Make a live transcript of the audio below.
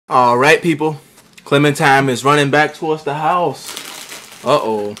All right, people. Clementine is running back towards the house.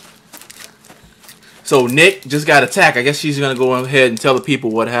 Uh-oh. So Nick just got attacked. I guess she's going to go ahead and tell the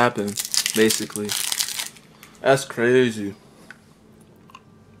people what happened, basically. That's crazy.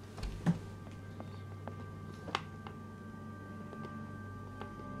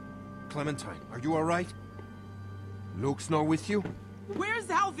 Clementine, are you all right? Luke's not with you? Where's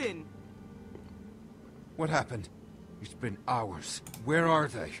Alvin? What happened? It's been hours. Where are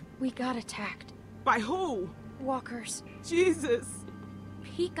they? We got attacked. By who? Walkers. Jesus.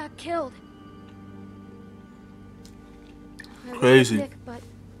 Pete got killed. I Crazy. Nick, but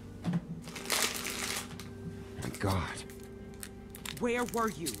My God. Where were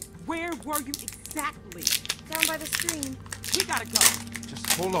you? Where were you exactly? down by the stream. We gotta go.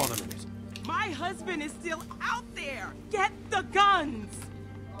 Just hold on a minute. My husband is still out there. Get the guns.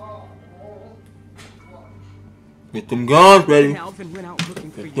 Get them guns ready. Alvin went out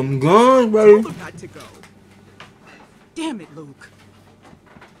looking for Get you. them guns ready. Told him not to go. Damn it, Luke.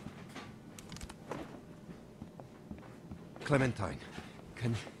 Clementine,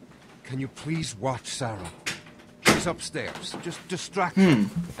 can you please watch Sarah? She's upstairs. Just distract her.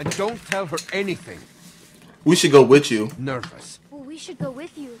 And don't tell her anything. We should go with you. Nervous. Well, we should go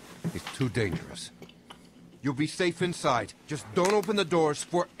with you. It's too dangerous. You'll be safe inside. Just don't open the doors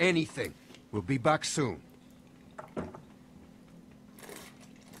for anything. We'll be back soon.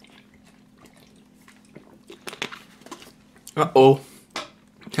 Uh-oh.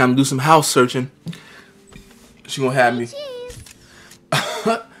 Time to do some house searching. She gonna have me.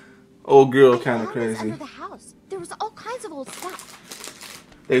 Old girl kind of crazy. Under the house. There was all kinds of old stuff.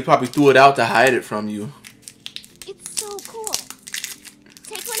 They probably threw it out to hide it from you. It's so cool.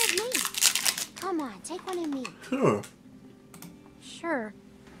 Take one of me. Come on, take one of me. Sure. Sure.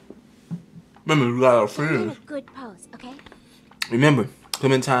 Remember, we got our Get in friends. a good pose, okay? Remember,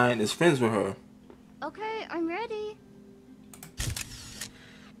 Clementine is friends with her. Okay, I'm ready.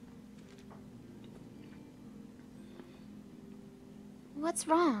 What's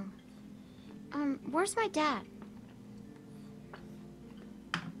wrong? Where's my dad?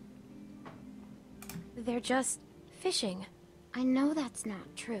 They're just fishing. I know that's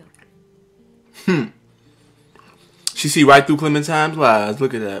not true. She see right through Clementine's lies.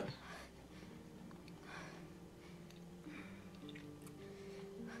 Look at that.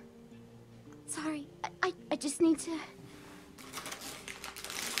 Sorry, I just need to...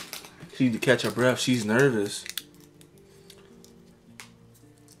 She need to catch her breath. She's nervous.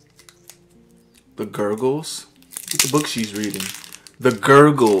 The Gurgles? What's the book she's reading? The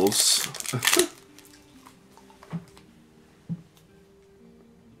Gurgles.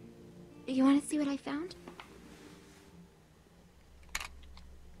 You want to see what I found?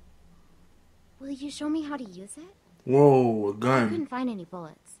 Will you show me how to use it? Whoa, a I gun. couldn't find any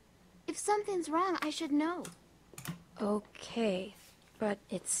bullets. If something's wrong, I should know. Okay, but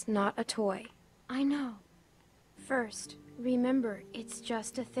it's not a toy. I know. First, remember, it's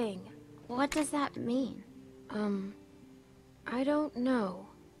just a thing. What does that mean? I don't know.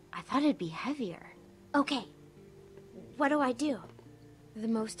 I thought it'd be heavier. Okay. What do I do? The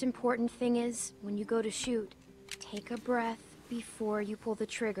most important thing is, when you go to shoot, take a breath before you pull the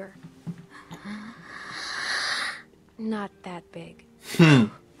trigger. Not that big.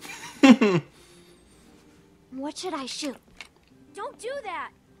 What should I shoot? Don't do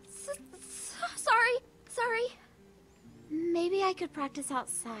that! Sorry. Maybe I could practice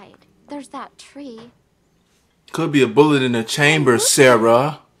outside. There's that tree. Could be a bullet in the chamber,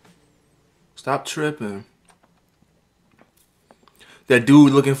 Sarah. Stop tripping. That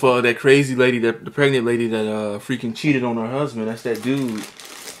dude looking for that crazy lady, the pregnant lady that freaking cheated on her husband. That's that dude.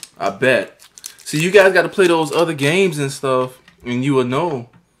 I bet. See, you guys got to play those other games and stuff, and you will know.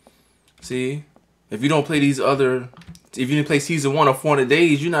 See? If you don't play these other... If you didn't play Season 1 or 400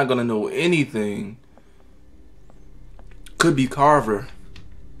 Days, you're not going to know anything. Could be Carver.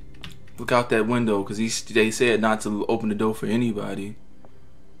 Look out that window, because they said not to open the door for anybody.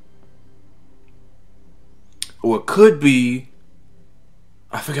 Or it could be...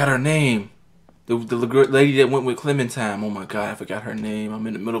 I forgot her name. The lady that went with Clementine. Oh my god, I forgot her name. I'm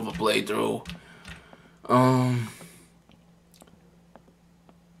in the middle of a playthrough.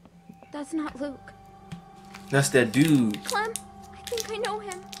 That's not Luke. That's that dude. Clem, I think I know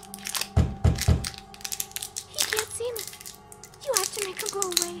him. He can't see me. You have to make him go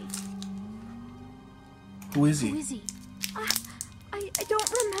away. Who is Who he? is he? I don't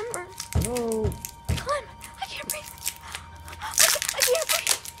remember. No. Clem, I can't breathe. I can't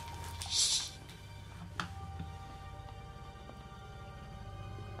breathe. Shh.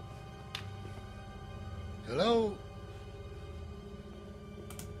 Hello?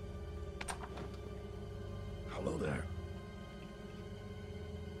 Hello there.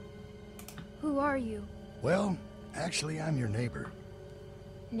 Who are you? Well, actually, I'm your neighbor.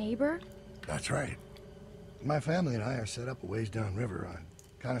 Neighbor? That's right. My family and I are set up a ways downriver. I'm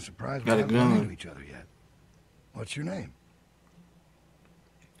kind of surprised we Got a haven't run gun. into each other yet. What's your name?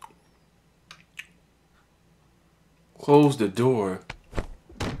 Close the door.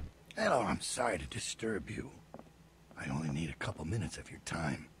 Hello, I'm sorry to disturb you. I only need a couple minutes of your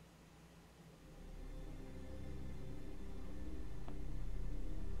time.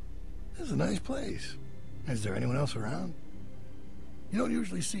 This is a nice place. Is there anyone else around? You don't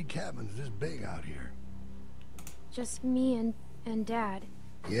usually see cabins this big out here. Just me and Dad.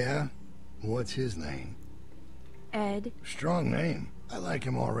 Yeah? What's his name? Ed. Strong name. I like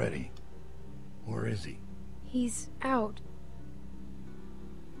him already. Where is he? He's out.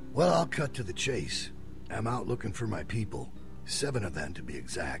 Well, I'll cut to the chase. I'm out looking for my people. 7 of them, to be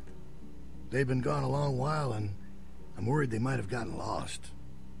exact. They've been gone a long while, and I'm worried they might have gotten lost.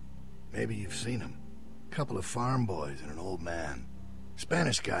 Maybe you've seen them. Couple of farm boys and an old man.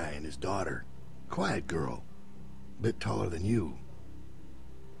 Spanish guy and his daughter. Quiet girl. Bit taller than you.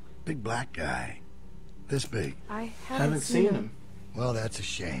 Big black guy. This big. I Haven't seen him. Well, that's a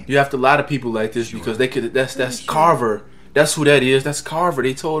shame. You have to lie to people like this because they could. That's Carver. That's who that is. That's Carver.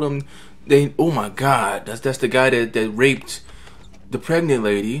 They told him. Oh my God. That's the guy that raped the pregnant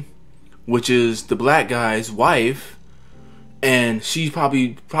lady, which is the black guy's wife, and she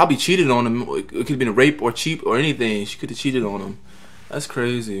probably cheated on him. It could have been a rape or cheat or anything. She could have cheated on him. That's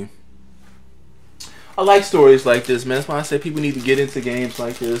crazy. I like stories like this, man. That's why I say people need to get into games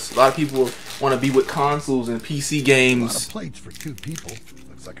like this. A lot of people want to be with consoles and PC games. A lot of plates for 2 people.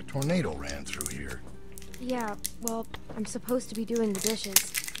 Looks like a tornado ran through here. Yeah, well, I'm supposed to be doing the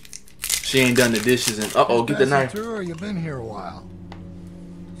dishes. She ain't done the dishes and get the knife. Through, or you've been here a while.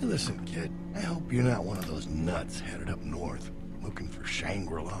 Hey, listen, kid. I hope you're not one of those nuts headed up north, looking for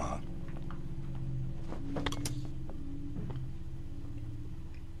Shangri-La.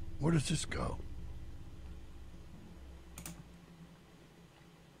 Where does this go?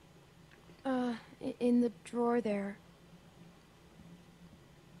 In the drawer there.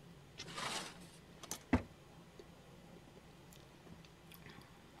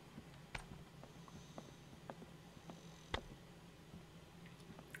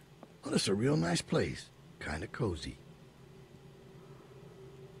 Well, it's a real nice place. Kind of cozy.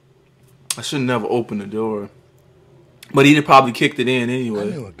 I should never open the door. But he'd have probably kicked it in I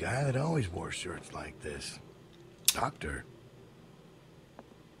anyway. knew a guy that always wore shirts like this. Doctor.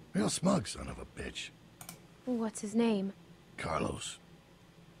 Real smug son of a bitch. What's his name? Carlos.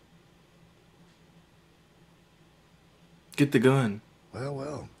 Get the gun.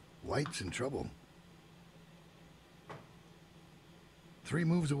 Well. White's in trouble. 3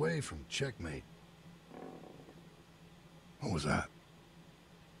 moves away from checkmate. What was that?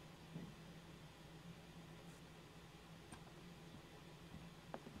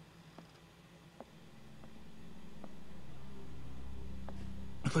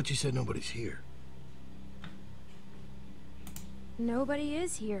 I thought you said nobody's here. Nobody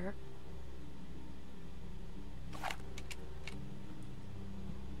is here.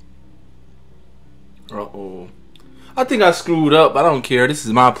 Uh-oh. I think I screwed up. I don't care. This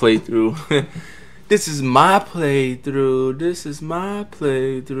is my playthrough. This is my playthrough. This is my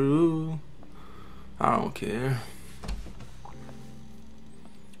playthrough. I don't care.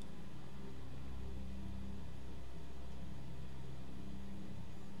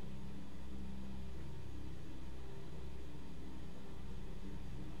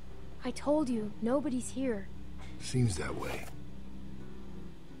 I told you, nobody's here. Seems that way.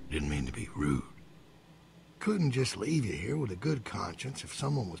 Didn't mean to be rude. Couldn't just leave you here with a good conscience if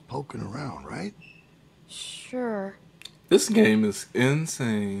someone was poking around, right? Sure. This game is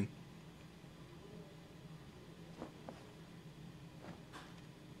insane.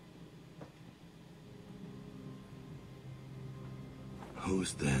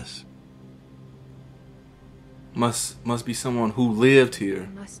 Who's this? Must be someone who lived here.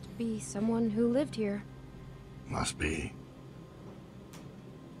 Must be someone who lived here. Must be.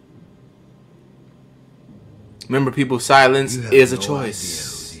 Remember, people, silence You have is a no choice. idea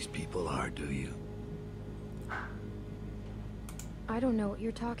who these people are, do you? I don't know what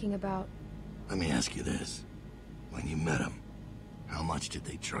you're talking about. Let me ask you this. When you met them, how much did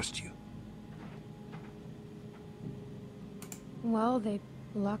they trust you? Well, they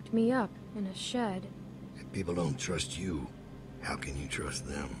locked me up in a shed. If people don't trust you, how can you trust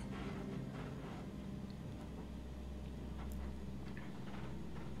them?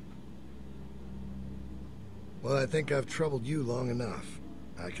 Well, I think I've troubled you long enough.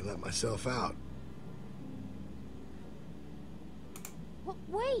 I can let myself out.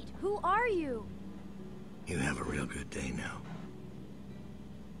 Wait, who are you? You have a real good day now.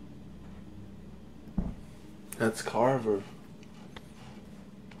 That's Carver.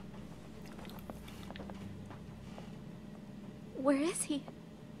 Where is he?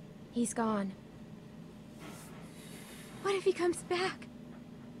 He's gone. What if he comes back?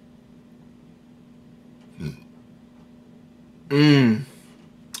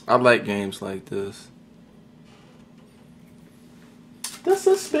 I like games like this. The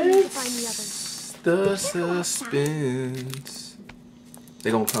suspense. The suspense.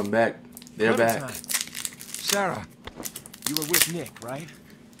 They gonna come back. They're back. Sarah, you were with Nick, right?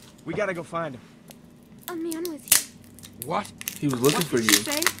 We gotta go find him. A man was here. What? He was looking What for did you. she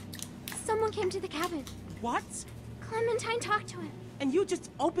say? Someone came to the cabin. What? Clementine talked to him. And you just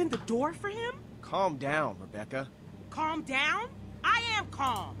opened the door for him? Calm down, Rebecca. Calm down? I am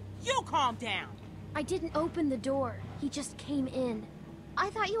calm. You calm down. I didn't open the door. He just came in. I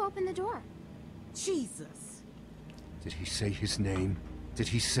thought you opened the door. Jesus. Did he say his name? Did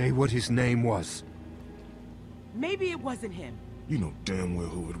he say what his name was? Maybe it wasn't him. You know damn well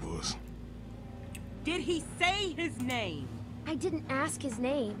who it was. Did he say his name? I didn't ask his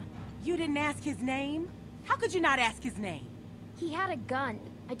name. You didn't ask his name? How could you not ask his name? He had a gun.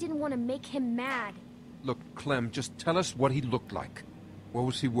 I didn't want to make him mad. Look, Clem, just tell us what he looked like. What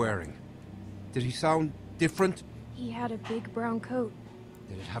was he wearing? Did he sound different? He had a big brown coat.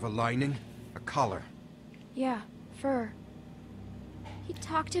 Did it have a lining? A collar? Yeah, fur. He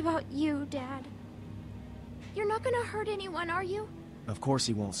talked about you, Dad. You're not gonna hurt anyone, are you? Of course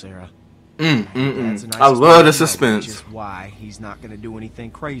he won't, Sarah. Mm, mm, That's the mm. nicest I love the man I know, Which suspense. is why he's not gonna do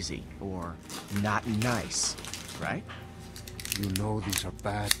anything crazy or not nice, right? You know these are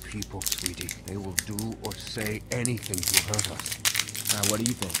bad people, sweetie. They will do or say anything to hurt us. Now, what do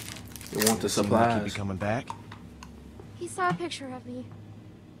you think? They want the Seem like he'd be supplies. coming back? He saw a picture of me.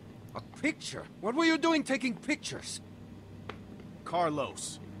 A picture? What were you doing taking pictures?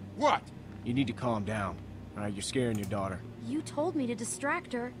 Carlos, What? you need to calm down. All right, you're scaring your daughter. You told me to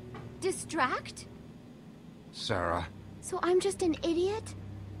distract her. Distract? Sarah. So I'm just an idiot?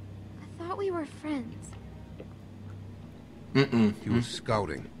 I thought we were friends. Mm-mm. He was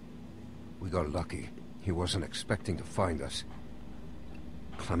scouting. We got lucky. He wasn't expecting to find us.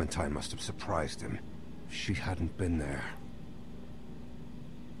 Clementine must have surprised him. She hadn't been there.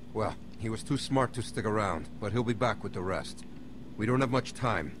 Well, he was too smart to stick around, but he'll be back with the rest. We don't have much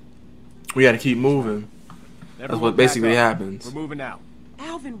time. We gotta keep moving. That's Everyone what basically back up. happens. We're moving out.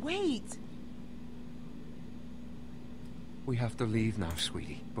 Alvin, wait. We have to leave now,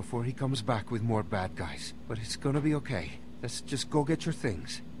 sweetie, before he comes back with more bad guys. But it's gonna be okay. Let's just go get your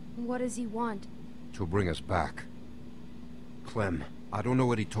things. What does he want? To bring us back. Clem, I don't know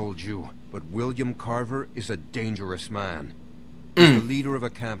what he told you, but William Carver is a dangerous man. He's the leader of a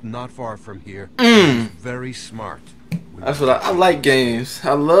camp not far from here. He's very smart. That's what I like games.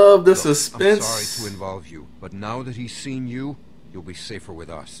 I love the Look, suspense. I'm sorry to involve you, but now that he's seen you, you'll be safer with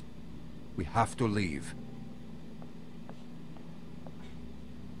us. We have to leave.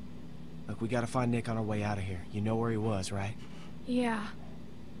 Look, we gotta find Nick on our way out of here. You know where he was, right? Yeah.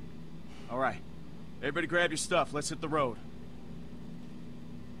 All right. Everybody grab your stuff. Let's hit the road.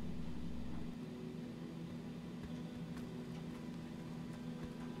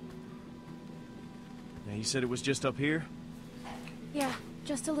 Now, you said it was just up here? Yeah,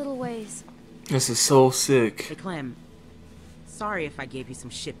 just a little ways. This is so sick. Hey, Clem. Sorry if I gave you some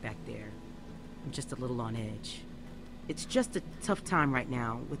shit back there. I'm just a little on edge. It's just a tough time right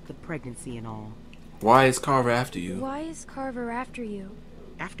now with the pregnancy and all. Why is Carver after you? Why is Carver after you?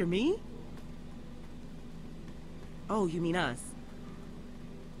 After me? Oh, you mean us?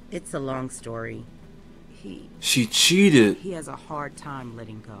 It's a long story. She cheated. He has a hard time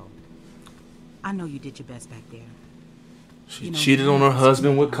letting go. I know you did your best back there. She You know, cheated on her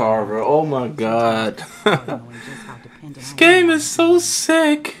husband with Carver. Oh my god. Hard knowing just how dependent This I game am is so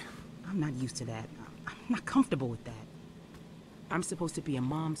sick. I'm not used to that. I'm not comfortable with that. I'm supposed to be a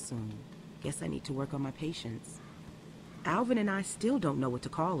mom soon. Guess I need to work on my patience. Alvin and I still don't know what to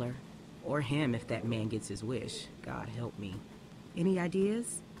call her. Or him if that man gets his wish. God help me. Any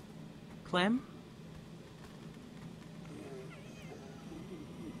ideas? Clem?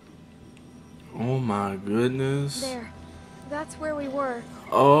 Oh my goodness. There. That's where we were.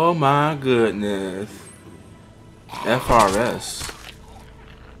 Oh my goodness. FRS.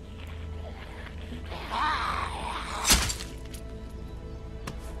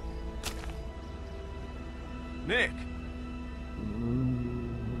 Nick!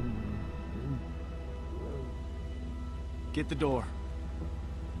 Get the door.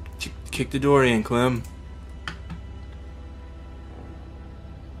 Kick the door in, Clem.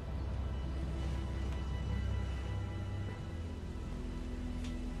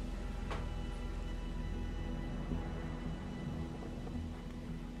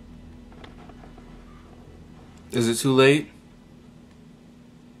 Is it too late?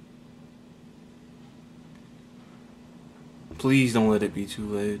 Please don't let it be too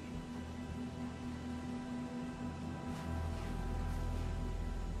late.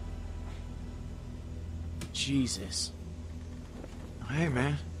 Jesus. Hey,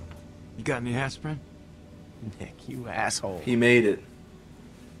 man. You got any aspirin? Nick, you asshole. He made it.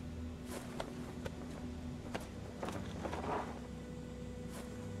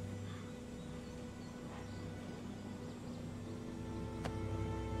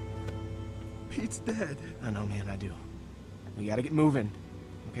 Pete's dead. I know, man, I do. We gotta get moving.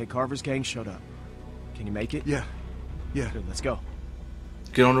 Okay, Carver's gang showed up. Can you make it? Yeah. Yeah. Good, let's go.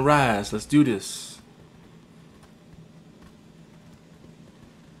 Get on the rise. Let's do this.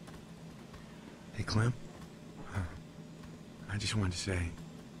 Hey, Clem. I just wanted to say,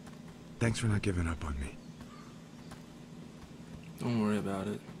 thanks for not giving up on me. Don't worry about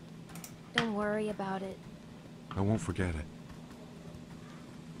it. Don't worry about it. I won't forget it.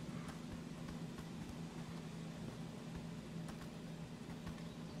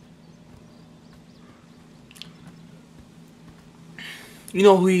 You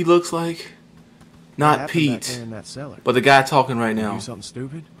know who he looks like? What Not happened back Pete, there in that cellar? but the guy talking right Did you now. do something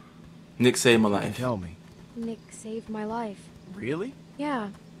stupid? Nick saved my You can life. tell me. Nick saved my life. Really? Yeah.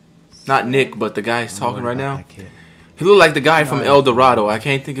 Not So- Nick, but the guy he's What talking right about now. that kid? He looked like the guy from No. El Dorado. I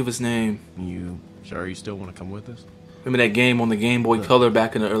can't think of his name. You sure you still want to come with us? Remember that game on the Game Boy Look, Color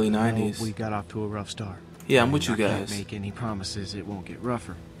back in the early I know 90s? we got off to a rough start. Yeah, I'm with you I can't guys. make any promises it won't get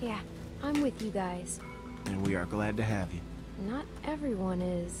rougher, Yeah, I'm with you guys. and we are glad to have you. Not everyone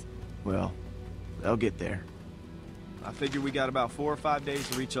is. Well, they'll get there. I figure we got about 4 or 5 days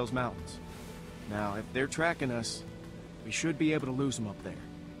to reach those mountains. Now, if they're tracking us, we should be able to lose them up there.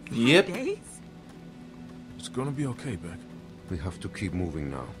 Yep. Days? It's gonna be okay, Beck. We have to keep moving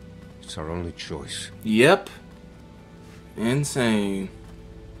now. It's our only choice. Yep. Insane.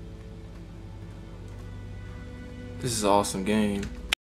 This is an awesome game.